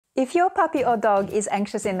If your puppy or dog is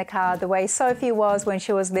anxious in the car the way Sophie was when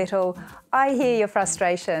she was little, I hear your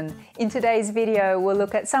frustration. In today's video, we'll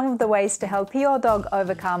look at some of the ways to help your dog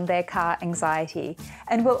overcome their car anxiety.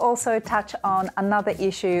 And we'll also touch on another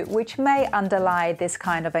issue which may underlie this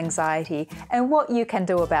kind of anxiety and what you can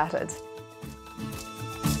do about it.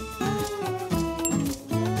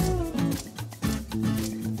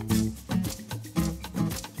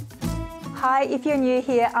 Hi, if you're new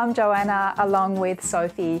here, I'm Joanna along with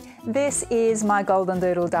Sophie. This is my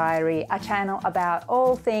Goldendoodle diary, a channel about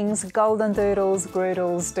all things Goldendoodles,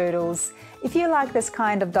 Groodles, Doodles. If you like this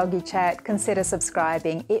kind of doggy chat, consider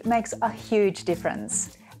subscribing. It makes a huge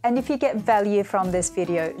difference. And if you get value from this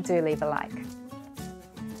video, do leave a like.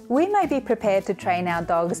 We may be prepared to train our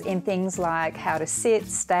dogs in things like how to sit,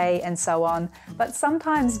 stay, and so on, but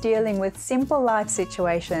sometimes dealing with simple life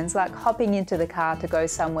situations like hopping into the car to go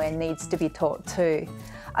somewhere needs to be taught too.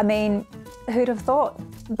 I mean, who'd have thought?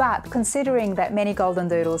 But considering that many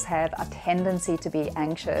Goldendoodles have a tendency to be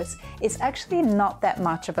anxious, it's actually not that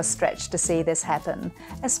much of a stretch to see this happen,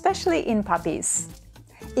 especially in puppies.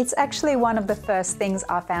 It's actually one of the first things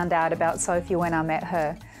I found out about Sophie when I met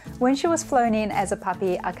her. When she was flown in as a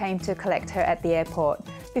puppy, I came to collect her at the airport.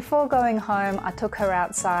 Before going home, I took her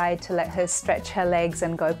outside to let her stretch her legs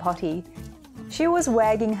and go potty. She was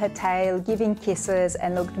wagging her tail, giving kisses,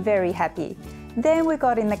 and looked very happy. Then we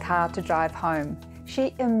got in the car to drive home.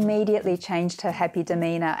 She immediately changed her happy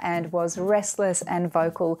demeanour and was restless and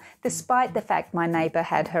vocal, despite the fact my neighbour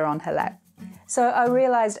had her on her lap. So I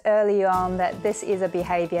realised early on that this is a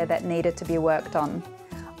behaviour that needed to be worked on.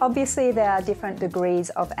 Obviously, there are different degrees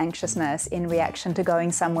of anxiousness in reaction to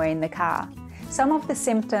going somewhere in the car. Some of the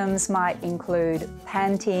symptoms might include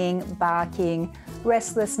panting, barking,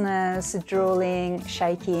 restlessness, drooling,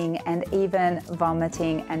 shaking, and even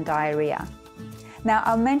vomiting and diarrhea. Now,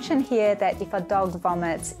 I'll mention here that if a dog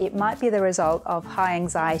vomits, it might be the result of high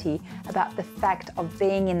anxiety about the fact of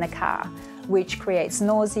being in the car, which creates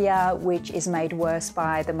nausea, which is made worse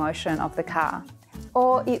by the motion of the car.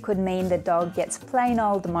 Or it could mean the dog gets plain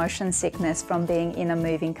old motion sickness from being in a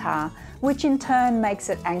moving car, which in turn makes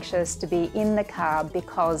it anxious to be in the car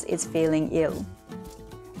because it's feeling ill.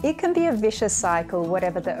 It can be a vicious cycle,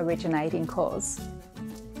 whatever the originating cause.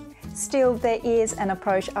 Still, there is an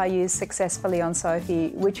approach I use successfully on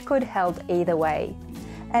Sophie, which could help either way.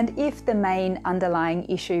 And if the main underlying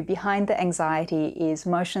issue behind the anxiety is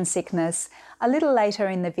motion sickness, a little later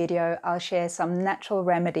in the video I'll share some natural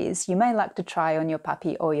remedies you may like to try on your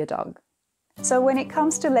puppy or your dog. So when it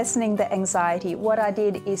comes to lessening the anxiety, what I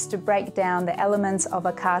did is to break down the elements of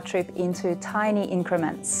a car trip into tiny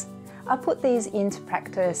increments. I put these into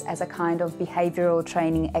practice as a kind of behavioural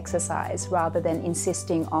training exercise rather than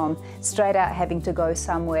insisting on straight out having to go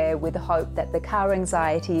somewhere with the hope that the car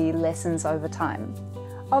anxiety lessens over time.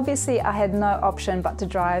 Obviously, I had no option but to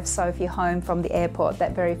drive Sophie home from the airport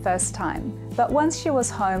that very first time. But once she was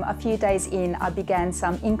home, a few days in, I began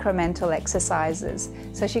some incremental exercises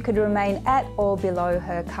so she could remain at or below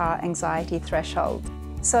her car anxiety threshold.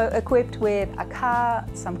 So equipped with a car,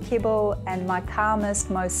 some kibble, and my calmest,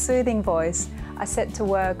 most soothing voice, I set to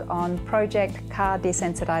work on Project Car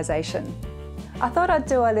Desensitization. I thought I'd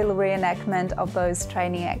do a little reenactment of those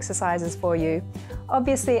training exercises for you.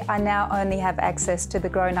 Obviously, I now only have access to the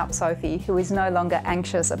grown-up Sophie, who is no longer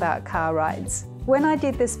anxious about car rides. When I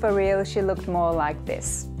did this for real, she looked more like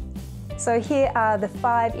this. So here are the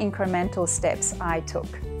 5 incremental steps I took.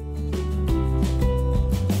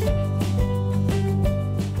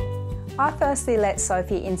 I firstly let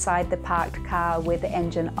Sophie inside the parked car with the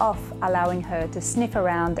engine off, allowing her to sniff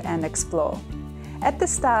around and explore. At the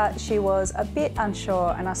start, she was a bit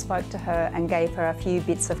unsure and I spoke to her and gave her a few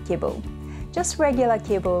bits of kibble. Just regular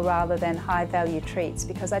kibble rather than high-value treats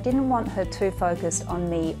because I didn't want her too focused on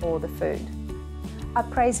me or the food. I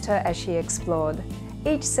praised her as she explored.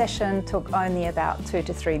 Each session took only about 2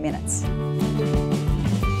 to 3 minutes.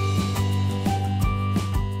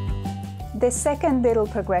 The second little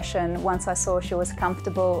progression, once I saw she was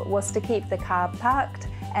comfortable, was to keep the car parked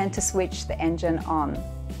and to switch the engine on.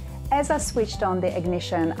 As I switched on the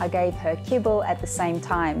ignition, I gave her kibble at the same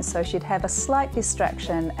time so she'd have a slight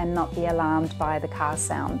distraction and not be alarmed by the car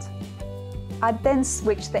sound. I'd then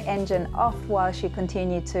switch the engine off while she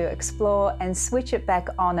continued to explore and switch it back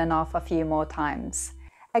on and off a few more times.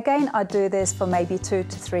 Again, I'd do this for maybe 2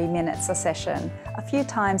 to 3 minutes a session, a few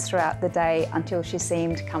times throughout the day until she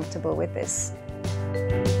seemed comfortable with this.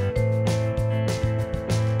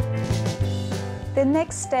 The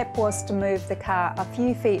next step was to move the car a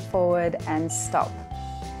few feet forward and stop.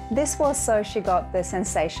 This was so she got the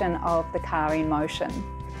sensation of the car in motion.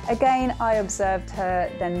 Again, I observed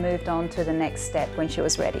her, then moved on to the next step when she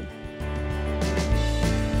was ready.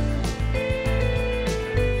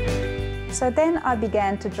 So then I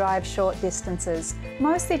began to drive short distances,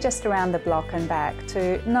 mostly just around the block and back,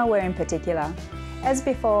 to nowhere in particular. As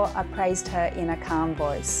before, I praised her in a calm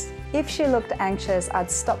voice. If she looked anxious, I'd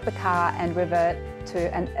stop the car and revert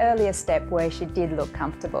to an earlier step where she did look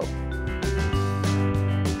comfortable.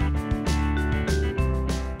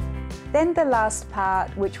 Then the last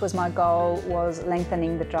part, which was my goal, was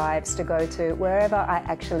lengthening the drives to go to wherever I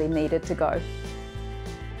actually needed to go.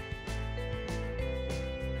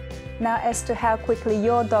 Now, as to how quickly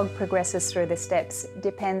your dog progresses through the steps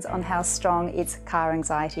depends on how strong its car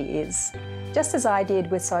anxiety is. Just as I did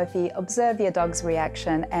with Sophie, observe your dog's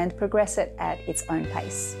reaction and progress it at its own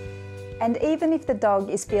pace. And even if the dog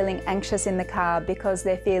is feeling anxious in the car because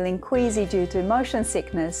they're feeling queasy due to motion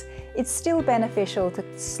sickness, it's still beneficial to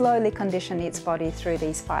slowly condition its body through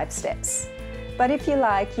these 5 steps. But if you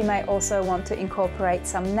like, you may also want to incorporate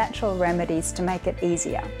some natural remedies to make it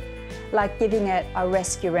easier, like giving it a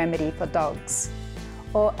rescue remedy for dogs,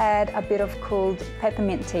 or add a bit of cooled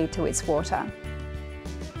peppermint tea to its water.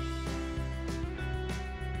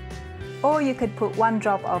 Or you could put 1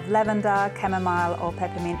 drop of lavender, chamomile or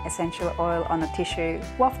peppermint essential oil on a tissue,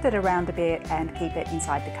 waft it around a bit and keep it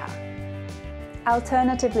inside the car.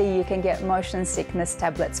 Alternatively, you can get motion sickness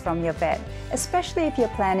tablets from your vet, especially if you're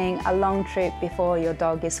planning a long trip before your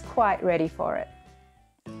dog is quite ready for it.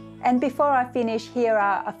 And before I finish, here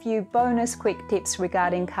are a few bonus quick tips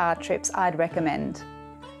regarding car trips I'd recommend.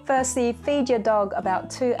 Firstly, feed your dog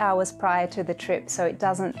about 2 hours prior to the trip so it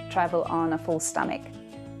doesn't travel on a full stomach.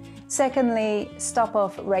 Secondly, stop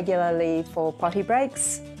off regularly for potty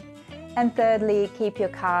breaks. And thirdly, keep your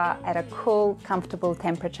car at a cool, comfortable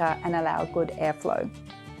temperature and allow good airflow.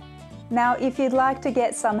 Now, if you'd like to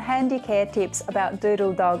get some handy care tips about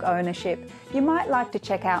doodle dog ownership, you might like to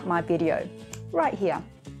check out my video, right here.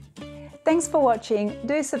 Thanks for watching,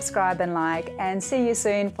 do subscribe and like, and see you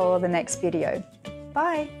soon for the next video.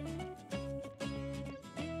 Bye!